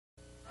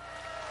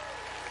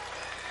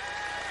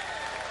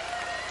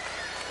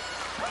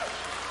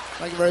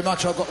Thank you very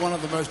much. I've got one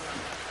of the most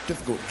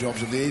difficult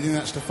jobs of the evening.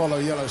 That's to follow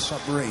Yellow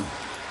Submarine.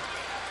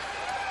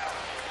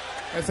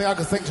 Everything I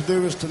could think to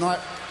do tonight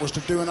was to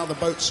do another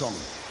boat song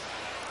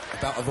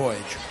about a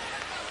voyage.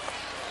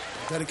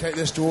 I dedicate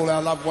this to all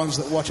our loved ones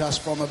that watch us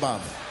from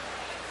above.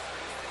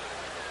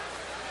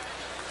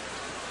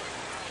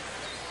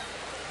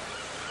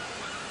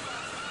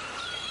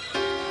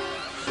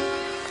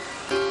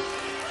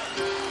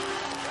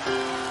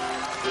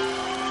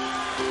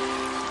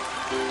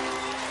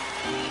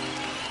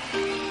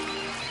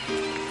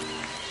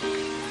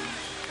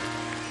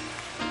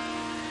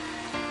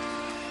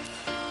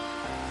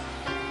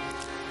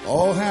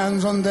 All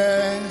hands on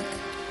deck,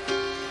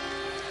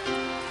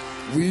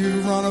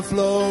 we've run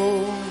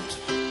afloat.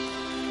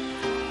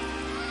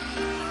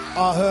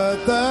 I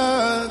heard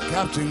the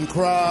captain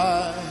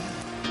cry,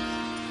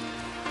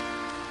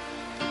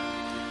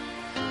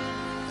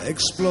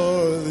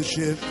 explore the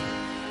ship,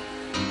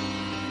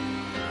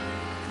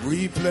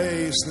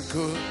 replace the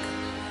cook,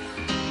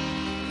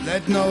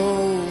 let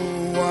no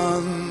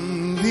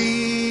one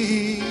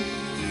leave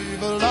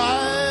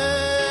alive.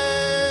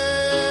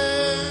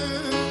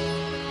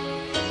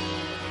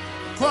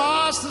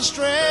 Across the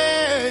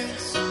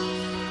straits,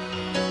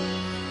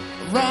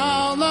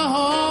 around the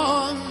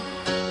Horn,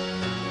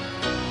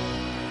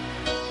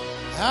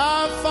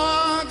 how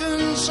far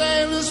can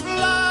sailors fly?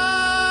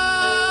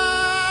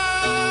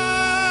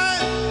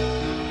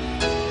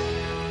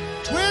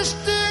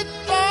 Twisted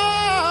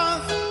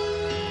path,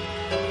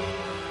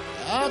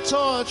 our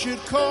tortured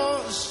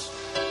course,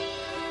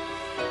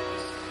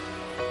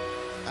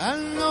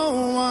 and no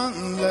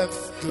one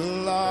left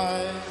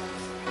alive.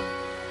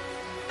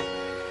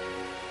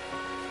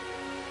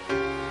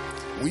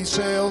 We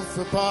sailed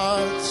for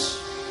parts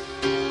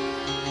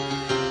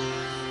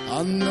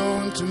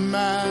unknown to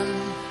man,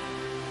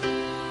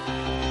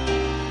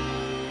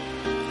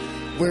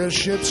 where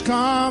ships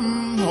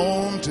come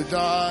home to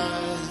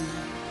die.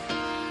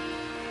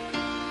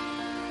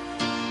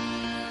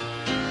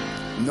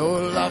 No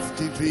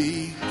lofty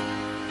peak,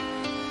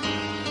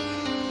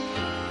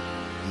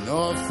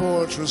 nor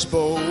fortress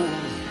bold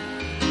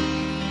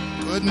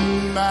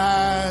couldn't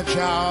match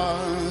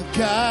our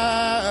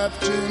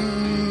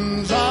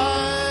captain's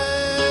eye.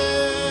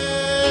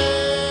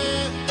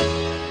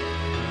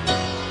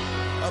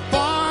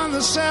 Upon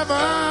the seventh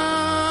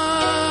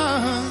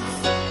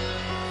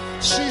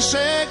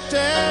seasick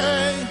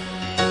day,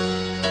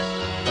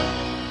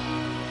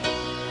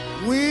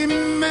 we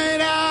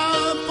made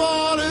our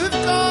port of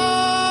call.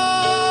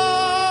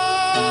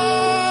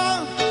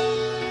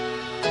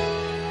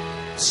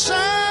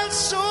 Sailed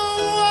so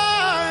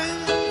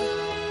wide,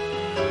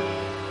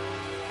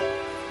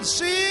 the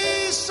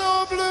sea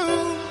so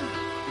blue,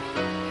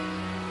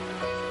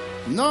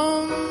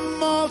 no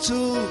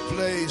mortal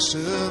place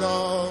at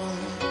all.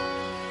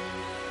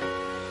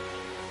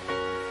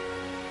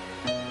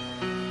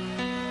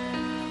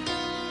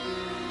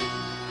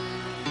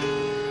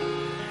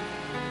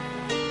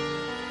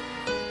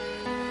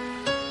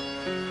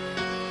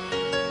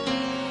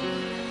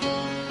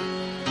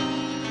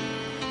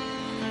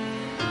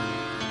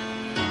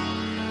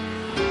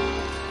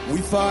 We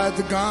fired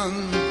the gun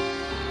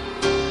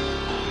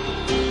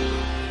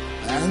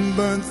and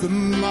burnt the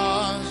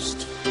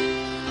mast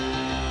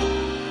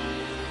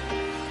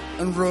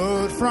and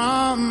rode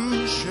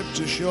from ship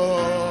to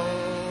shore.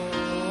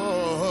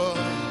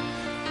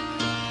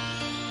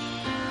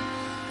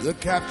 The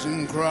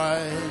captain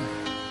cried,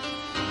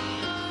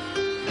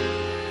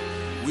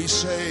 we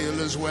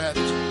sailors wept,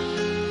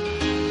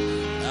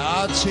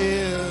 our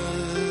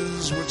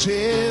tears were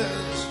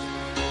tears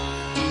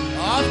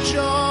of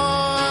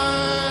joy.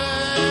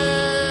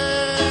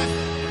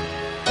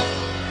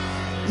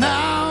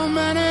 Now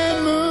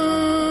many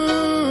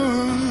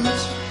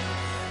moons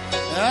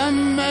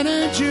and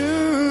many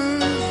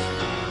Junes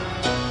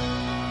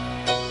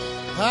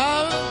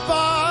have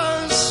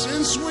passed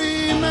since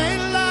we made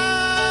land.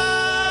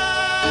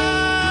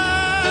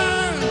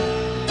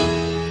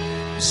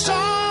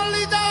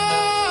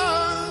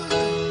 Soledad,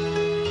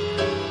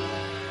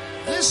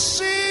 this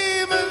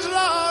seaman's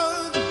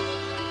love,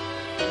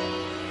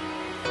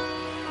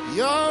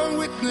 your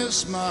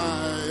witness,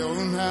 my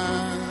own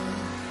hand.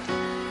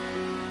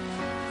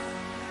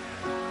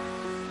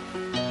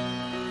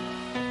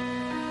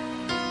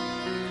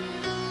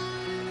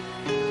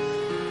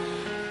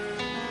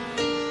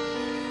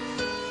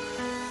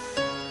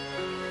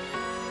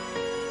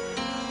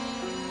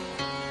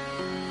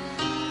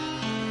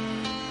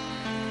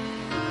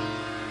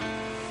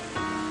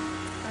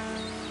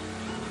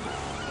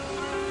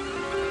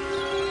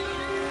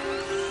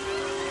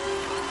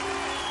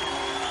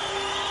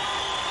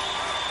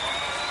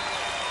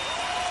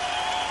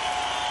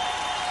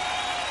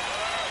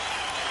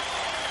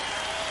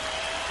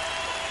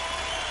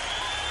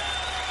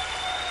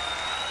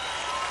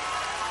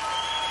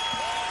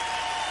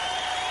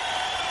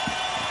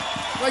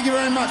 Thank you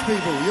very much,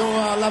 people.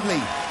 You're lovely.